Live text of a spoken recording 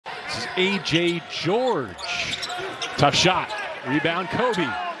A.J. George. Tough shot. Rebound Kobe.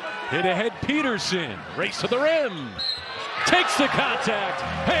 Hit ahead Peterson. Race to the rim. Takes the contact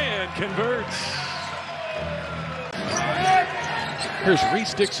and converts. Here's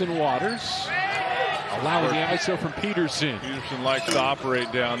Reese Dixon-Waters. Allowing the ISO from Peterson. Peterson likes to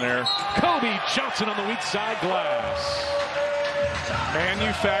operate down there. Kobe Johnson on the weak side glass.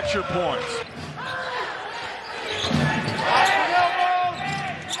 Manufacture points.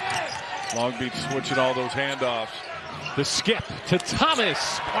 Long Beach switching all those handoffs. The skip to Thomas.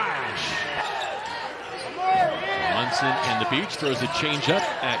 Splash. Munson and the Beach throws a changeup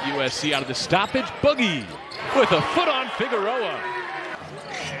at USC out of the stoppage. Boogie with a foot on Figueroa.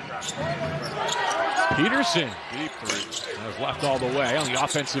 Peterson. Deep three. That was left all the way on the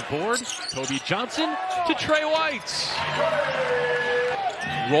offensive board. Kobe Johnson to Trey White.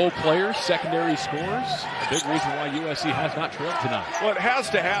 Role players, secondary scores. A big reason why USC has not trailed tonight. Well, it has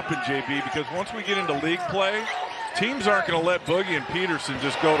to happen, JB, because once we get into league play, teams aren't going to let Boogie and Peterson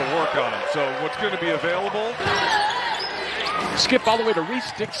just go to work on them. So what's going to be available? Skip all the way to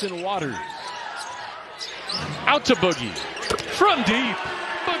Reese Dixon-Waters. Out to Boogie. From deep,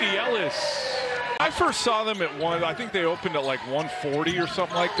 Boogie Ellis. I first saw them at I think they opened at like 140 or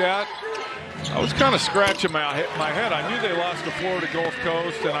something like that. I was kind of scratching my head. I knew they lost to Florida Gulf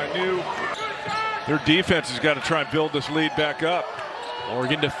Coast, and I knew their defense has got to try and build this lead back up.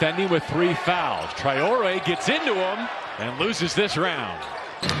 Oregon defending with 3 fouls. Traore gets into him and loses this round.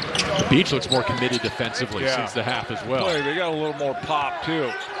 Beach looks more committed defensively since the half as well. Boy, they got a little more pop,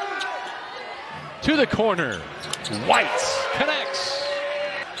 too. To the corner. White connects.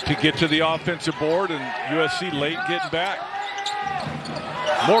 To get to the offensive board, and USC late getting back.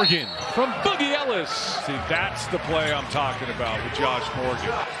 Morgan from Boogie Ellis. See, that's the play I'm talking about with Josh Morgan.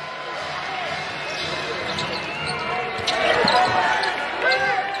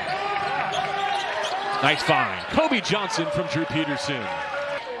 Nice find. Kobe Johnson from Drew Peterson.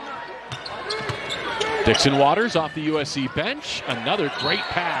 Dixon-Waters off the USC bench. Another great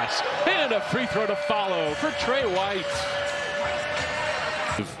pass. And a free throw to follow for Trey White.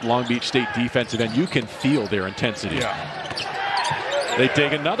 Long Beach State defensive end, you can feel their intensity. Yeah. They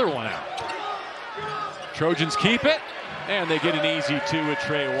take another one out. Trojans keep it, and they get an easy 2 with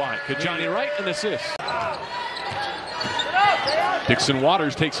Trey White. Could Johnny Wright an assist?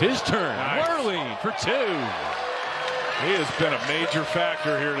 Dixon-Waters takes his turn. Nice. Whirling for 2. He has been a major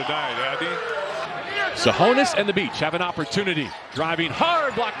factor here tonight, hasn't he? Sahonis and the Beach have an opportunity. Driving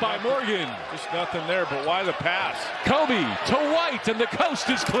hard, blocked by Morgan. Just nothing there, but why the pass? Kobe to White, and the coast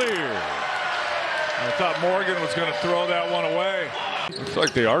is clear. I thought Morgan was going to throw that one away. Looks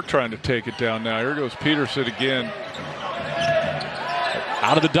like they are trying to take it down now. Here goes Peterson again.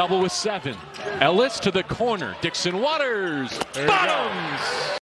 Out of the double with 7. Ellis to the corner. Dixon-Waters. Bottoms.